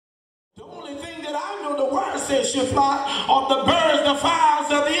word says she'll fly, or the birds, the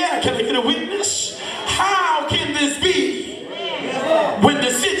fowls of the air. Can I get a witness? How can this be? When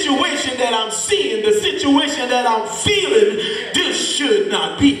the situation that I'm seeing, the situation that I'm feeling, this should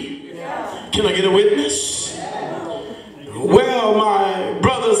not be. Can I get a witness? Well, my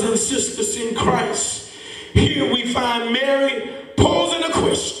brothers and sisters in Christ, here we find Mary posing a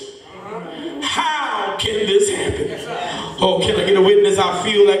question. How can this happen? Oh, can I get a witness? I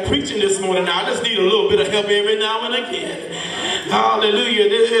feel like preaching this morning. Now, I just need a little bit of help every now and again. Hallelujah.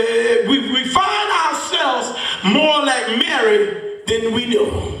 We find ourselves more like Mary than we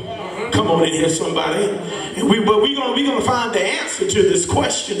know. Come on in here, somebody. And we're gonna find the answer to this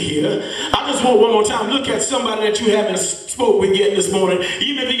question here. I just want one more time, look at somebody that you haven't spoke with yet this morning.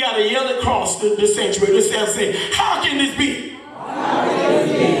 Even if you got to yell across the sanctuary, just say, how can this be? How can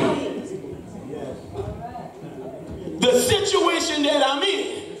this be? The situation that I'm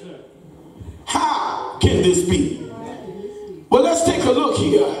in, how can this be? Well, let's take a look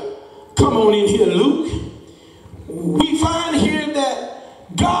here. Come on in here, Luke. We find here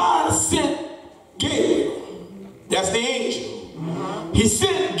that God sent Gabriel. That's the angel. He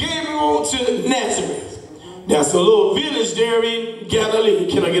sent Gabriel to Nazareth. That's a little village there in Galilee.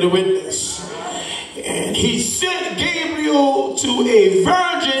 Can I get a witness? And he sent Gabriel to a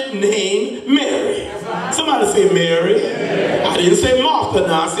virgin named Mary. Somebody say Mary. I didn't say Martha,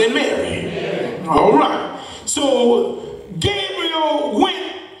 now I said Mary. All right. So Gabriel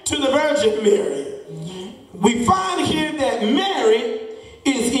went to the Virgin Mary. We find here that Mary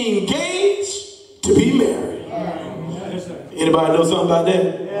is engaged to be married. Anybody know something about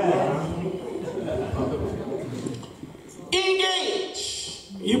that?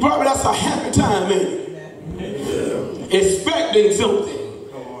 Engaged. You probably, that's a happy time, man. Expecting something.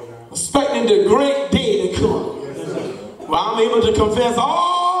 Expecting the great day to come. Well, I'm able to confess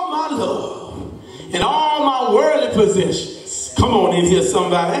all my love and all my worldly possessions. Come on in here,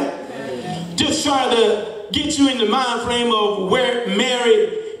 somebody. Just trying to get you in the mind frame of where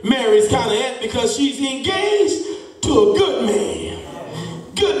Mary's kind of at, because she's engaged to a good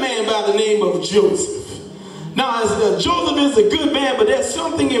man by the name of Joseph. Now, Joseph is a good man, but there's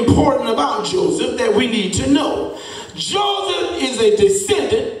something important about Joseph that we need to know. Joseph is a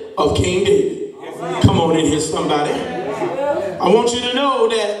descendant of King David. Come on in here, somebody. I want you to know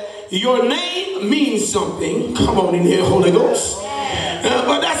that your name means something. Come on in here, Holy Ghost.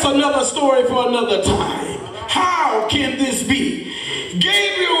 But that's another story for another time. How can this be?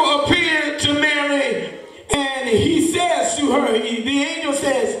 Gabriel appeared to Mary, and he says to her, the angel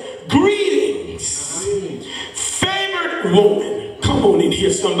says, greetings, favored woman. Come on in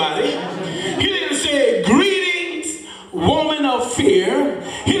here, somebody. He didn't say greetings, woman of fear.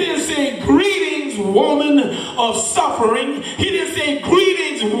 He didn't say greetings, woman of suffering. He didn't say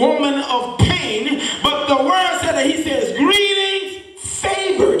greetings, woman of pain. But the word said that he says greetings,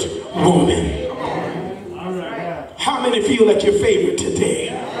 favored woman. How many feel like you're favored today?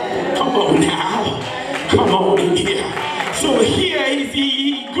 Come on now. Come on in here. So here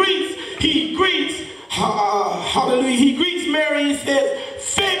he greets, hallelujah, he greets Mary. He says,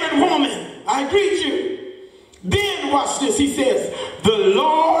 favored woman, I greet you. Then watch this, he says, the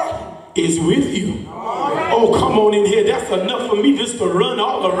Lord is with you. Oh, come on in here. That's enough for me just to run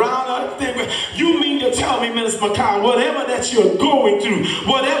all around. You mean to tell me, Minister McCall, whatever that you're going through,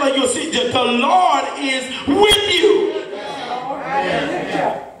 whatever you're seeing, the Lord is with you.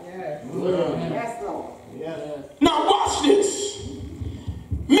 Now watch this.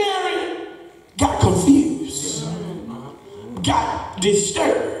 Mary got confused, got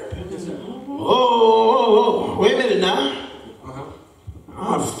disturbed. Oh, wait a minute now.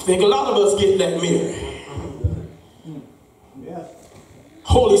 I think a lot of us get that Mary.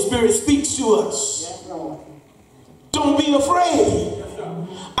 Holy Spirit speaks to us. Don't be afraid.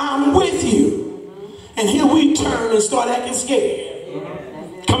 I'm with you. And here we turn and start acting scared.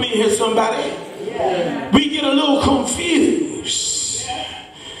 Come in here, somebody. We get a little confused.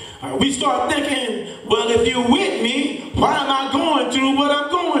 We start thinking, well, if you're with me, why am I going through what I'm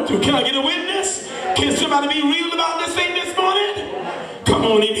going through? Can I get a witness? Can somebody be real about this thing this morning? Come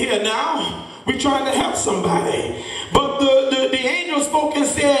on in here now. We're trying to help somebody. But the angel spoke and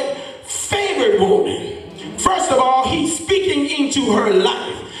said, favored woman. First of all, he's speaking into her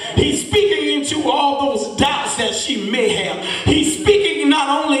life. He's speaking into all those doubts that she may have. He's speaking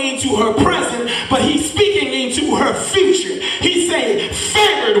not only into her present, but he's speaking into her future. He's saying,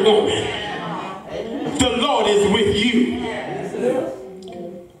 favored woman, the Lord is with you.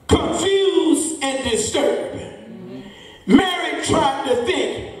 Confused and disturbed, Mary tried to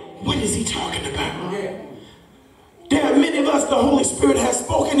think, what is he talking about? There are many of us the Holy Spirit has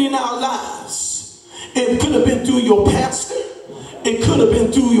spoken in our lives. It could have been through your pastor. It could have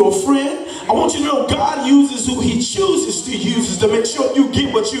been through your friend. I want you to know God uses who he chooses to use to make sure you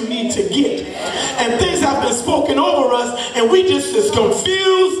get what you need to get. And things have been spoken over us and we just as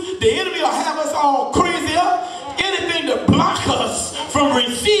confused. The enemy will have us all crazy up. Anything to block us from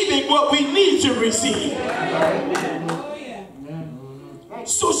receiving what we need to receive.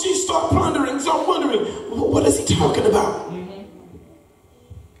 So she started pondering, so I'm wondering, what is he talking about?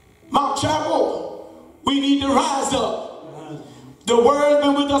 Mount Chapel, we need to rise up. The word's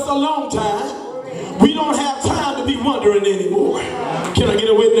been with us a long time. We don't have time to be wondering anymore. Can I get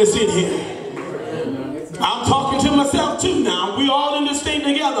a witness in here? I'm talking to myself too now. We all in this thing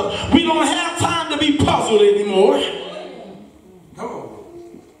together. We don't have time to be puzzled anymore.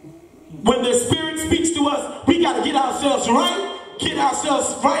 When the Spirit speaks to us, we got to get ourselves right. Get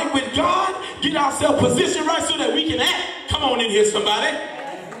ourselves right with God. Get ourselves positioned right so that we can act. Come on in here, somebody.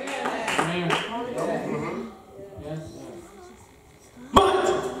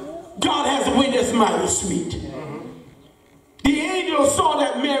 But God has a way that's mighty sweet. The angel saw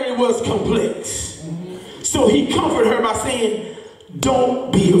that Mary was complex. So he comforted her by saying,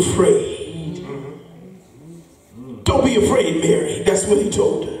 don't be afraid. Don't be afraid, Mary. That's what he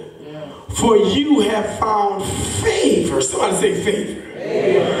told her. For you have found favor. Somebody say favor.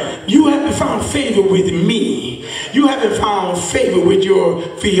 You haven't found favor with me. You haven't found favor with your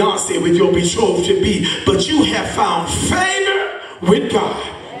fiance, with your betrothed to be. But you have found favor with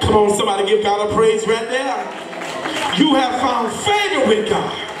God. Come on, somebody give God a praise right there. You have found favor with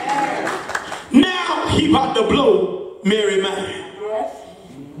God. Now he about to blow Mary's mind.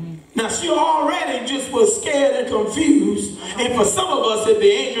 Now she already just was scared and confused. And for some of us, if the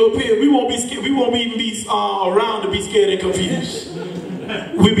angel appeared, we won't be scared. We won't even be around to be scared and confused.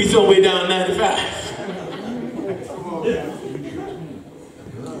 We'll be somewhere down 95.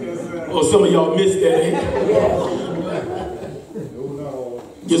 Oh, some of y'all missed that.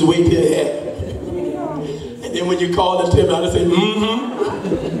 Just wait till it happens. And then when you call the tip out and say,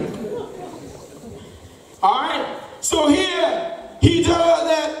 All right. So here he tells her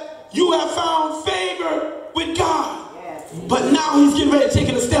that you have found favor with God. But now he's getting ready to take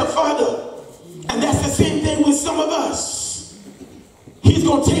it a step further. And that's the same thing with some of us. He's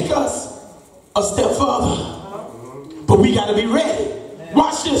going to take us a step further. But we got to be ready.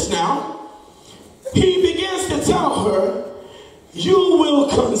 Watch this now. He begins to tell her, you will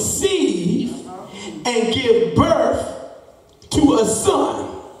conceive and give birth to a son.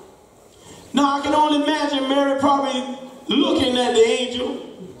 Now I can only imagine Mary probably looking at the angel.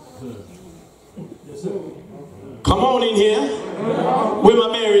 Come on in here. Where my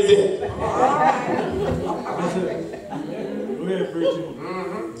Mary's at?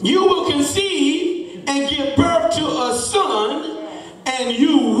 You will conceive and give birth to a son, and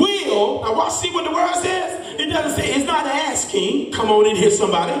you will. Now watch, see what the word says? It doesn't say, it's not asking. Come on in here,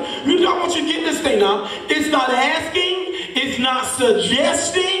 somebody. I want you to get this thing now. It's not asking. It's not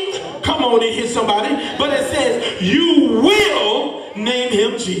suggesting. Come on in here, somebody. But it says, you will name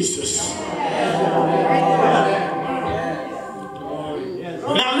him Jesus.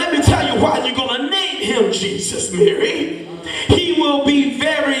 Now let me tell you why you're going to name him Jesus, Mary. He will be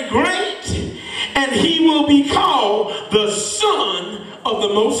very great, and he will be called the Son of the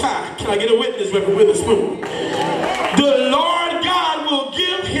Most High. Can I get a witness with a spoon? The Lord God will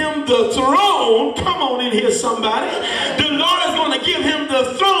give him the throne. Come on in here, somebody. The Lord is going to give him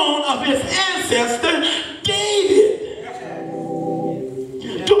the throne of his ancestor, David.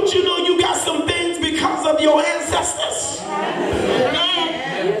 Don't you know you got some things because of your ancestors?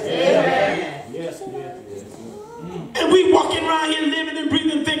 And we walking around here living and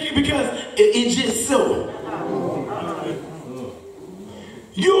breathing thinking because it's just so.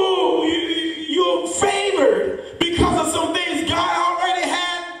 You're favored because of some things God already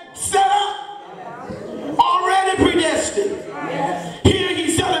had set up, already predestined. Here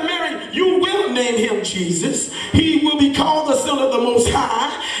he said to Mary, you will name him Jesus. He will be called the Son of the Most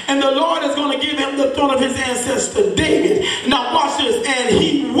High, and the Lord is going to give him the throne of his ancestor David. Now watch this, and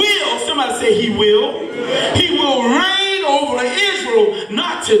he will, somebody say he will reign over Israel,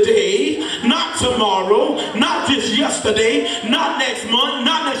 not today, not tomorrow, not just yesterday, not next month,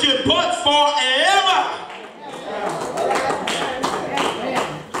 not next year, but forever.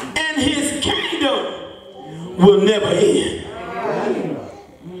 And his kingdom will never end.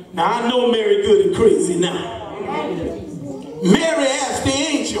 Now I know Mary good and crazy now. Mary asked the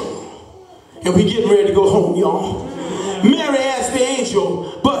angel, and we getting ready to go home, y'all. Mary asked the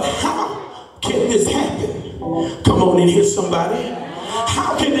angel, but how can this happen? Come on in here, somebody.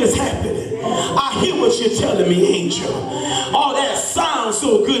 How can this happen? I I hear what you're telling me, angel. Oh, that sounds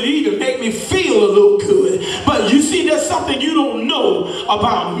so good. It even make me feel a little good. But you see, there's something you don't know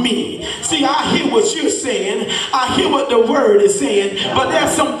about me. See, I hear what you're saying. I hear what the word is saying. But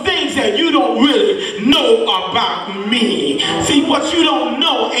there's some things that you don't really know about me. See, what you don't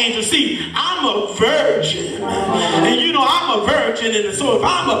know, angel. See, I'm a virgin. And you know, I'm a virgin. And so if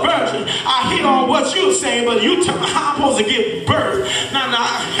I'm a virgin, I hear all what you're saying. But you tell me how I'm supposed to give birth. Now,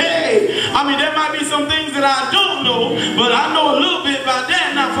 hey, I mean, there might be some things that I don't know, but I know a little bit about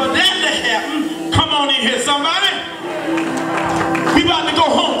that. Now, for that to happen, come on in here, somebody. We about to go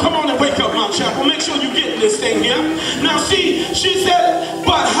home. Come on and wake up, Mount Chapel. Make sure you get this thing here. Now, see, she said,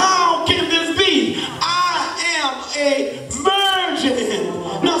 but how can this be? I am a virgin.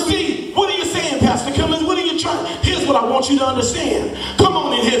 Now, see, what are you saying, Pastor Cummings? What are you trying? Here's what I want you to understand. Come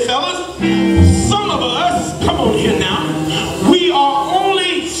on in here, fellas. Some of us, come on here now, we are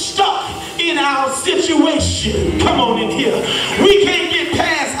only stuck in our situation. Come on in here. We can't get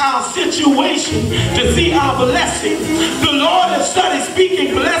past our situation to see our blessings. The Lord has started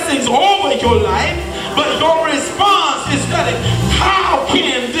speaking blessings over your life, but your response is studying, how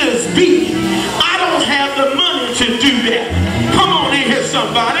can this be? I don't have the money to do that. Come on in here,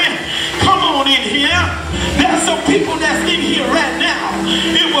 somebody. Come on in here. There's some people that's in here right now.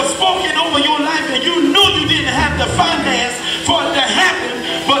 It was spoken over your life and you knew you didn't have the finance for it to happen,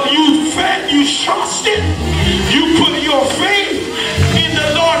 but you trusted, you put your faith in the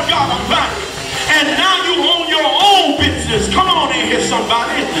Lord God Almighty, and now you own your own business. Come on in here,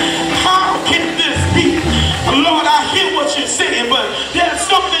 somebody. How can this be? Lord, I hear what you're saying, but there's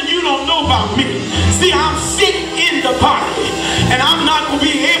something you don't know about me. See, I'm sick in the body, and I'm not going to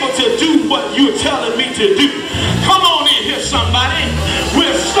be able to do what you're telling me to do. Come on in here, somebody.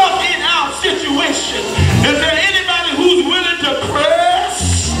 We're stuck in our situation. Is there anybody who's willing to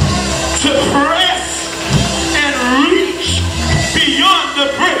press and reach beyond the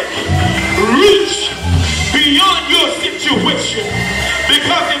break? Reach beyond your situation.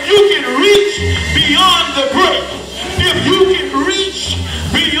 Because if you can reach beyond the break, if you can reach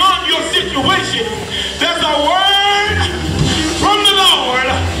beyond your situation, there's a word from the Lord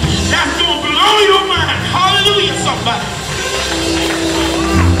that's going to blow your mind. Hallelujah, somebody.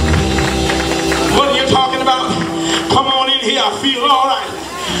 What are you talking about? Come on in here. I feel all right.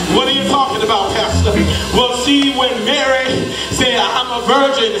 What are you talking about, Pastor? Well, see, when Mary said, I'm a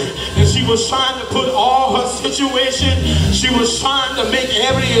virgin, and she was trying to put all her situation, she was trying to make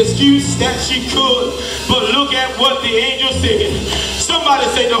every excuse that she could. But look at what the angel said. Somebody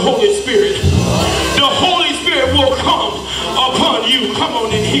say the Holy Spirit. The Holy Spirit will come upon you. Come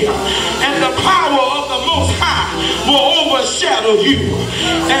on in here. And the power of the Most High will overshadow you.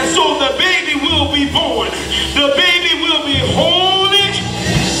 And so the baby will be born. The baby will be holy.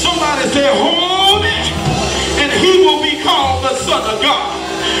 Somebody say holy. And he will be called the Son of God.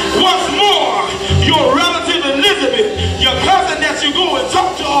 What's more, your relative Elizabeth, your cousin that you go and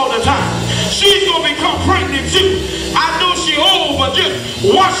talk to all the time, she's going to become pregnant too. I know she old, but just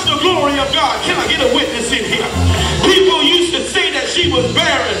watch the glory of God. Can I get a witness in here? People used to say that she was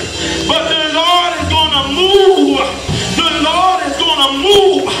barren, but the Lord is going to move. The Lord is going to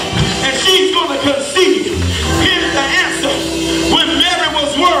move, and she's going to conceive. Here's the answer. When Mary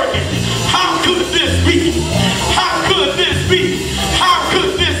was worried, how could this be? How could this be? How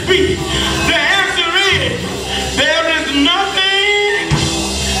could this be? The answer is, there is nothing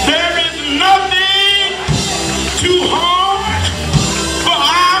too hard for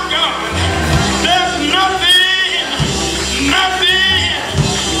our God. There's nothing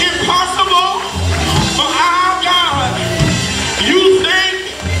impossible for our God. You think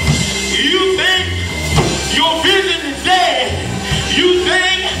your vision is dead. You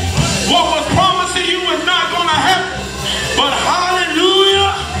think what was promised to you is not going to happen. But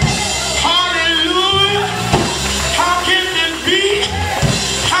hallelujah, hallelujah. How can this be?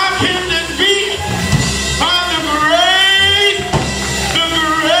 How can this be? By the grace, the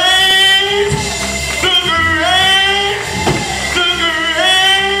grace, the grace, the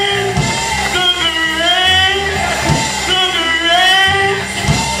grace, the grace, the grace,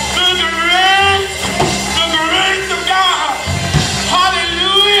 the grace, the grace of God.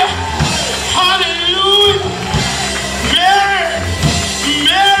 Hallelujah, hallelujah.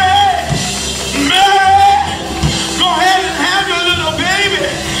 Mary, go ahead and have your little baby.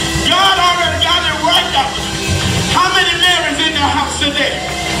 God already got it right out. How many Marys in the house today?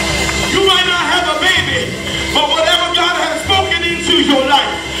 You might not have a baby, but whatever God has spoken into your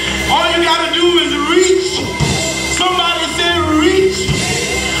life, all you got to do is reach. Somebody say reach,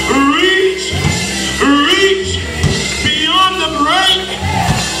 reach, reach beyond the break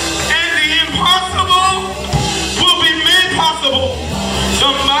and the impossible.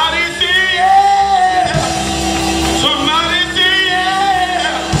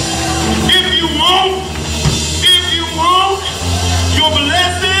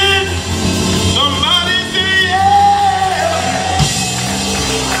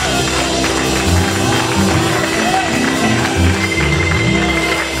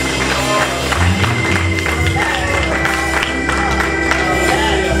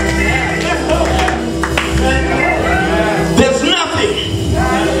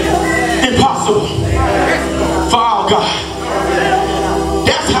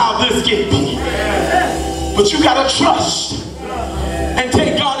 But you got to trust and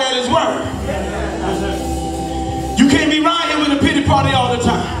take God at his word. You can't be right here with a pity party all the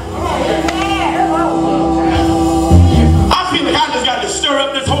time. I feel like I just got to stir up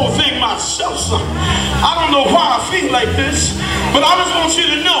this whole thing myself, son. I don't know why I feel like this, but I just want you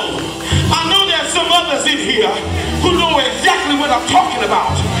to know, I know there's some others in here who know exactly what I'm talking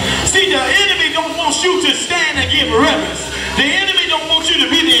about. See, the enemy don't want you to stand and give reverence. The enemy don't want you to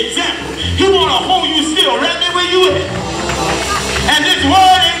be the example. He want to hold you still right there where you at. And this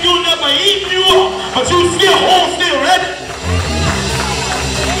word ain't doing nothing but eating you up, but you still hold still ready.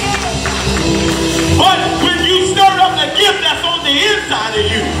 But when you stir up the gift that's on the inside of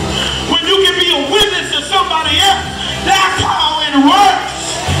you, when you can be a witness to somebody else, that's how it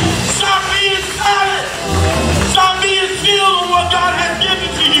works. Stop being silent. Stop being still on what God has given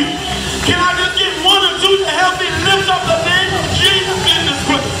to you. Can I just get one or two to help me lift up the name of Jesus in this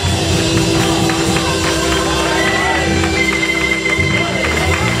place?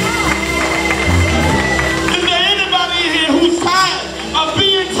 Is there anybody in here who's tired of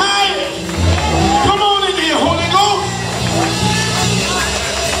being tired? Come on in here, Holy Ghost.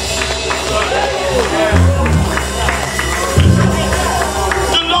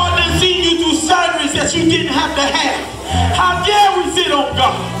 The Lord done seen you through surgeries that you didn't have to have. How dare we sit on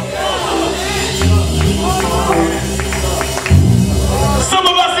God? Some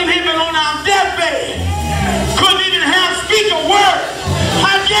of us in here been on our deathbed. Couldn't even speak a word.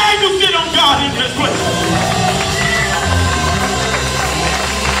 How dare you sit on God in this place?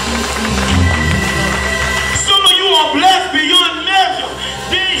 Some of you are blessed beyond measure.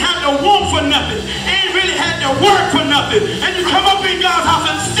 They ain't had to want for nothing. They ain't really had to work for nothing. And you come up in God's house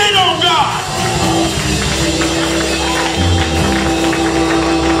and sit on God.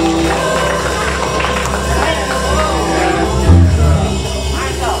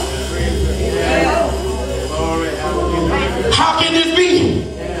 How can this be?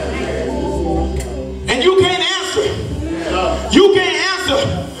 And you can't answer. You can't answer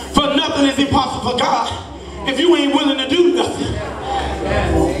for nothing is impossible for God if you ain't willing to do nothing.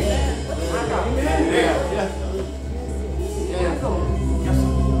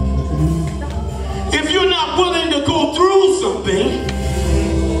 If you're not willing to go through something,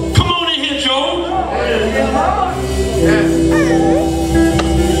 come on in here, Joe.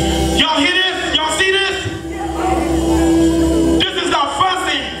 Y'all hear this? Y'all see this? This is not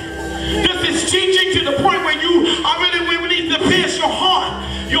fussing. This is teaching to the point where you we need to pierce your heart,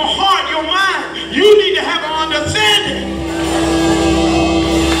 your mind. You need to have an understanding.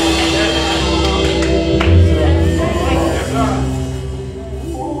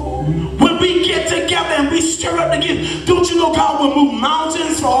 When we get together and we stir up the gift, don't you know God will move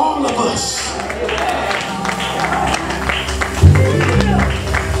mountains for all of us?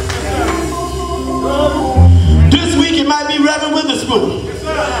 This week it might be Reverend Witherspoon.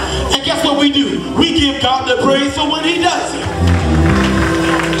 And guess what we do? We give God the praise for when he does it.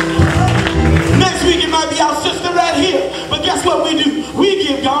 Next week it might be our sister right here. But guess what we do? We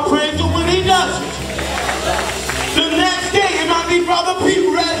give God praise for when he does it. The next day it might be Brother Pete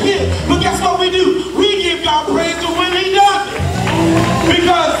right here. But guess what we do? We give God praise for when he does it.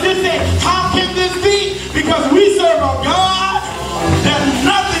 Because this is, how can this be? Because we serve a God that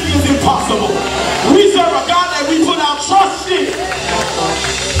nothing is impossible. We serve a God that we put our trust in.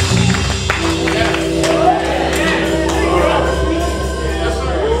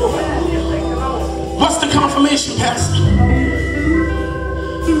 What's the confirmation, Pastor?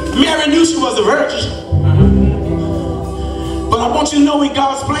 Mary knew she was a virgin. But I want you to know in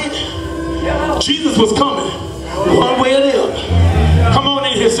God's plan, Jesus was coming one way or the other. Come on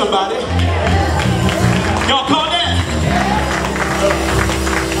in here, somebody. Y'all caught that?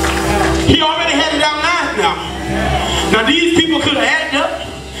 He already had it outlined now. Now these people could have acted up.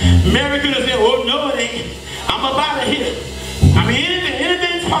 Mary could have said, oh no, it ain't. I'm about to hit it. I mean,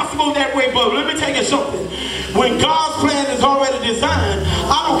 anything's possible that way, but let me tell you something. When God's plan is already designed,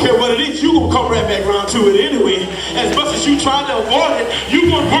 I don't care what it is, you're going to come right back around to it anyway. As much as you try to avoid it, you're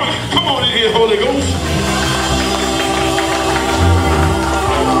going to work. Come on in here, Holy Ghost.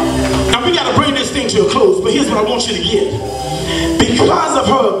 Now we got to bring this thing to a close, but here's what I want you to get. Because of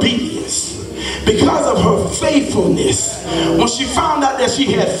her obedience, because of her faithfulness, when she found out that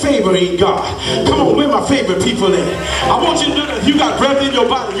she had favor in God. Come on, where my favorite people at? I want you to know that if you got breath in your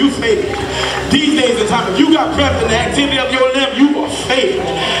body, you favored. These days and time, if you got breath in the activity of your limb, you are favored.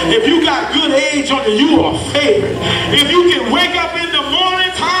 If you got good age on you, you are favored. If you can wake up in the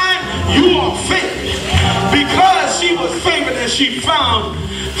morning time, you are favored. Because she was favored and she found,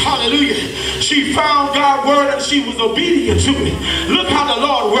 hallelujah, she found God's word and she was obedient to it. Look how the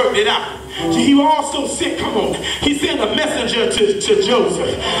Lord worked it out. he also sent, come on, he sent a messenger to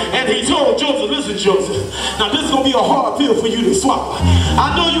Joseph. And he told Joseph, listen, Joseph, now this is going to be a hard pill for you to swallow.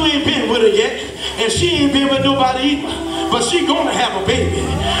 I know you ain't been with her yet, and she ain't been with nobody either, but she going to have a baby.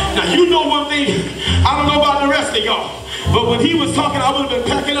 Now, you know one thing, I don't know about the rest of y'all, but when he was talking, I would have been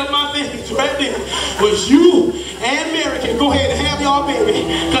packing up my things right there. Was you and Mary can go ahead and have y'all baby,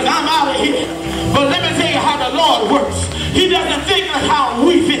 because I'm out of here. But let me tell you how the Lord works. He doesn't think like how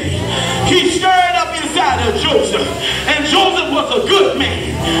we think. He stirred up inside of Joseph, and Joseph was a good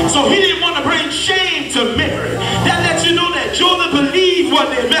man, so he didn't want to bring shame to Mary. That lets you know that Joseph believed what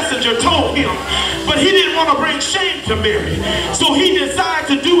the messenger told him, but he didn't want to bring shame to Mary, so he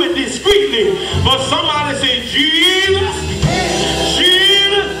decided to do it discreetly. But somebody say, Jesus,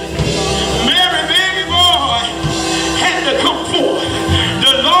 Jesus, Mary, baby boy, had to come forth.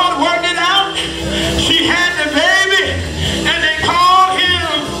 The Lord worked it out. She had the baby, and they called him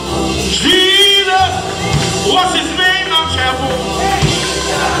Jesus. What's his name, my chapel?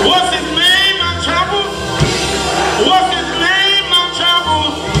 What's his name, my chapel? What's his name, my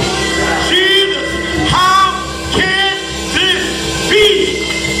chapel? Jesus. How can this be?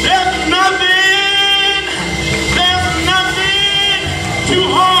 There's nothing too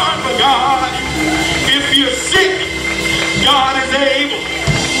hard for God. If you're sick, God is able.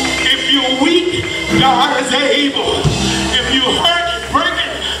 If you're weak, God is able. If you hurt and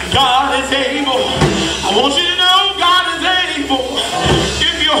breaking, God is able. I want you to know God is able.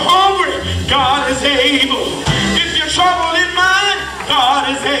 If you're hungry, God is able. If you're troubled in mind,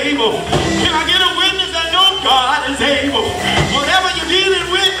 God is able. Can I get a witness that knows God is able? Whatever you're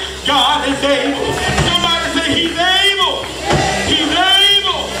dealing with, God is able. Somebody say he's able. He's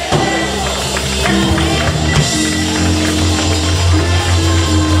able.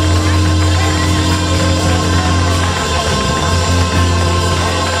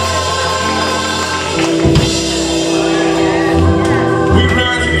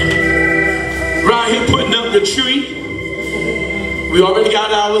 Right here putting up the tree. We already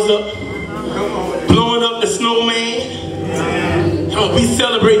got ours up. Blowing up the snowman. Oh, we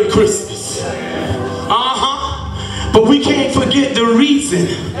celebrating Christmas. But we can't forget the reason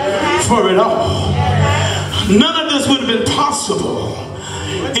for it all. None of this would have been possible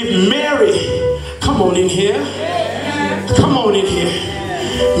if Mary, come on in here. Come on in here.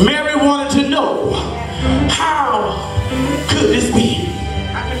 Mary wanted to know, how could this be?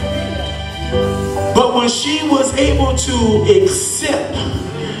 But when she was able to accept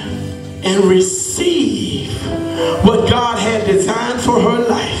and receive what God had designed for her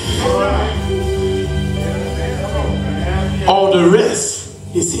life, all the rest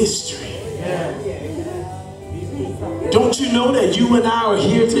is history. Don't you know that you and I are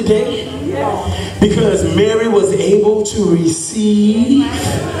here today because Mary was able to receive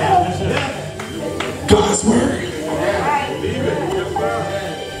God's word?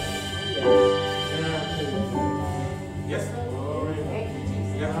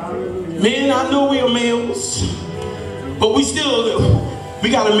 Men, I know we are males, but we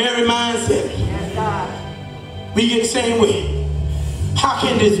got a married mindset. We get the same way. How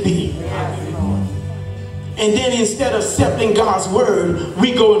can this be? And then instead of accepting God's word,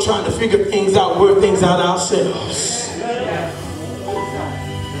 we go and try to figure things out, work things out ourselves.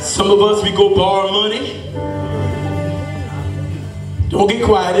 Some of us, we go borrow money. Don't get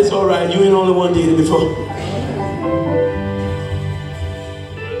quiet, it's all right. You ain't only one did it before.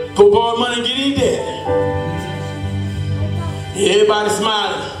 Go borrow money and get in debt. Everybody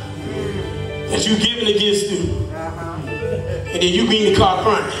smiling that you giving the gifts to. And then you be in the car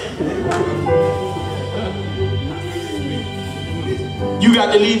crying. You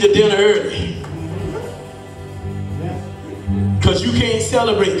got to leave the dinner early. Because you can't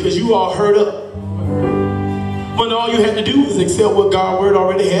celebrate because you all hurt up. When all you had to do was accept what God's word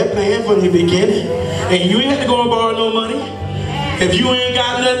already had planned from the beginning. And you ain't had to go and borrow no money. If you ain't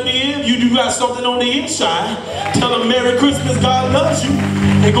got nothing in, you do got something on the inside, tell them Merry Christmas, God loves you,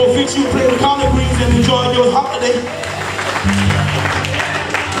 and go fix you a plate of collard greens and enjoy your holiday.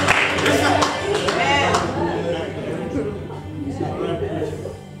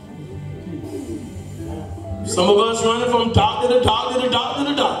 Some of us running from doctor to doctor to doctor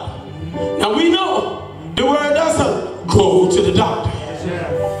to doctor. Now we know the word doesn't go to the doctor.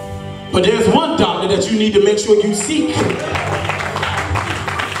 But there's one doctor that you need to make sure you seek.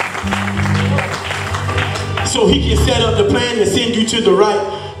 So he can set up the plan and send you to the right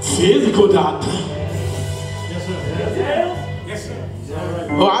physical doctor. Yes, sir. Yes, sir.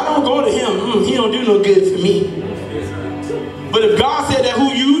 Well, I don't go to him. He don't do no good for me. But if God said that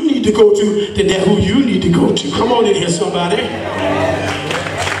who you need to go to, then that's who you need to go to. Come on in here, somebody.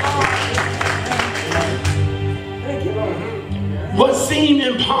 seemed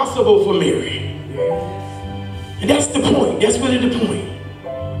impossible for Mary. And that's the point. That's really the point.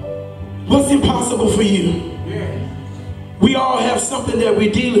 What's impossible for you? We all have something that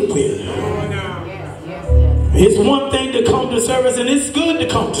we're dealing with. It's one thing to come to service, and it's good to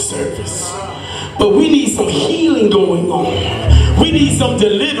come to service. But we need some healing going on. We need some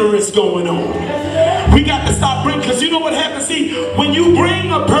deliverance going on. We got to stop bringing, because you know what happens? See, when you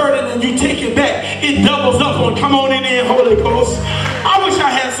bring a burden and you take it back, it doubles up on, come on in there, Holy Ghost. I wish I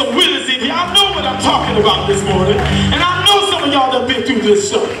had some witnesses in here. I know what I'm talking about this morning. And I know some of y'all have been through this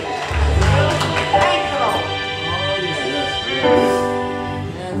show.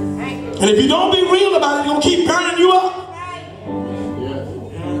 And if you don't be real about it, it's going to keep burning you up.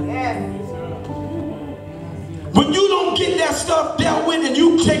 When you don't get that stuff dealt with and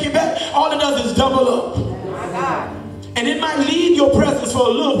you take it back, all it does is double up. And it might leave your presence for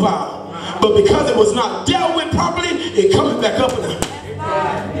a little while, but because it was not dealt with properly, it comes back up and up.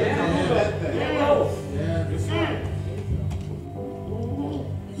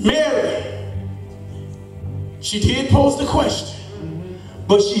 Mary, she did pose the question,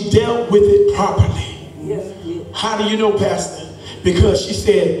 but she dealt with it properly. How do you know, Pastor? Because she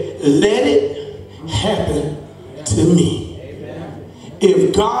said, let it happen to me.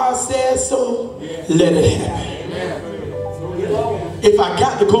 If God says so, let it happen. If I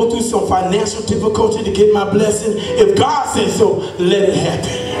got to go through some financial difficulty to get my blessing, if God says so, let it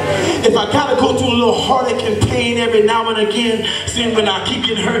happen. If I got to go through a little heartache and pain every now and again, seeing when I keep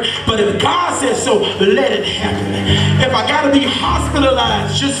getting hurt, but if God says so, let it happen. If I got to be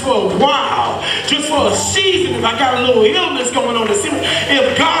hospitalized just for a while, just for a season, if I got a little illness going on,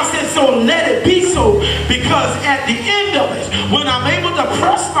 if God says so, let it be so. Because at the end of it, when I'm able to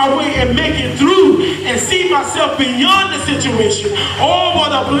press my way and make it through and see myself beyond the situation, oh,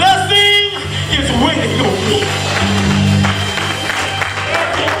 what a blessing is waiting on me.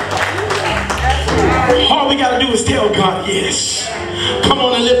 All we got to do is tell God yes. Come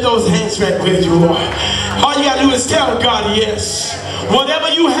on and lift those hands right where you are. All you got to do is tell God yes. Whatever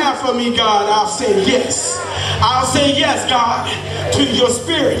you have for me, God, I'll say yes. I'll say yes, God, to your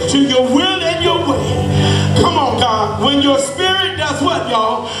spirit, to your will and your way. Come on, God. When your spirit does what,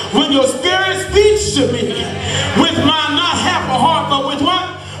 y'all? When your spirit speaks to me with my not half a heart, but with what?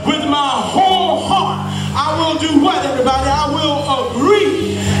 With my whole heart, I will do what, everybody? I will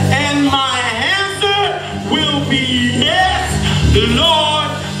agree. And my answer will be yes, Lord,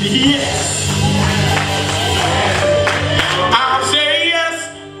 yes. I'll say yes,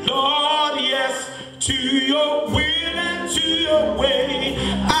 Lord, yes, to your will and to your way.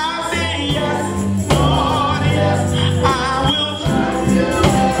 I'll say yes, Lord, yes, I will.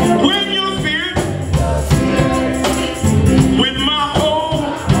 When your spirit, with my whole,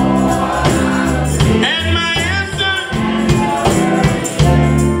 and my answer,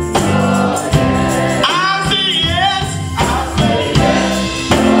 I'll say yes,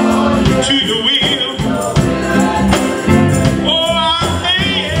 to your will.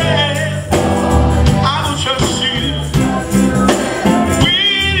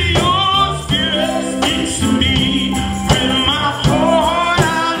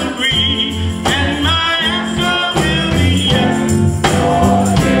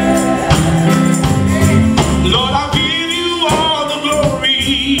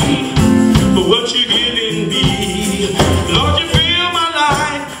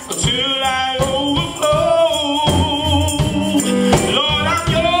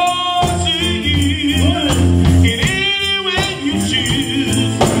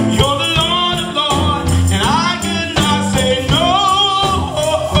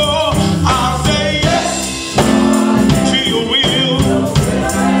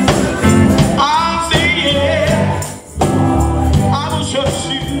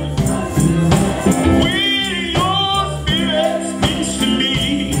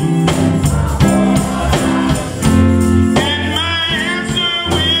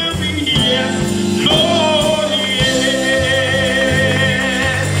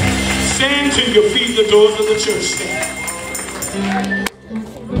 Doors of the church stand.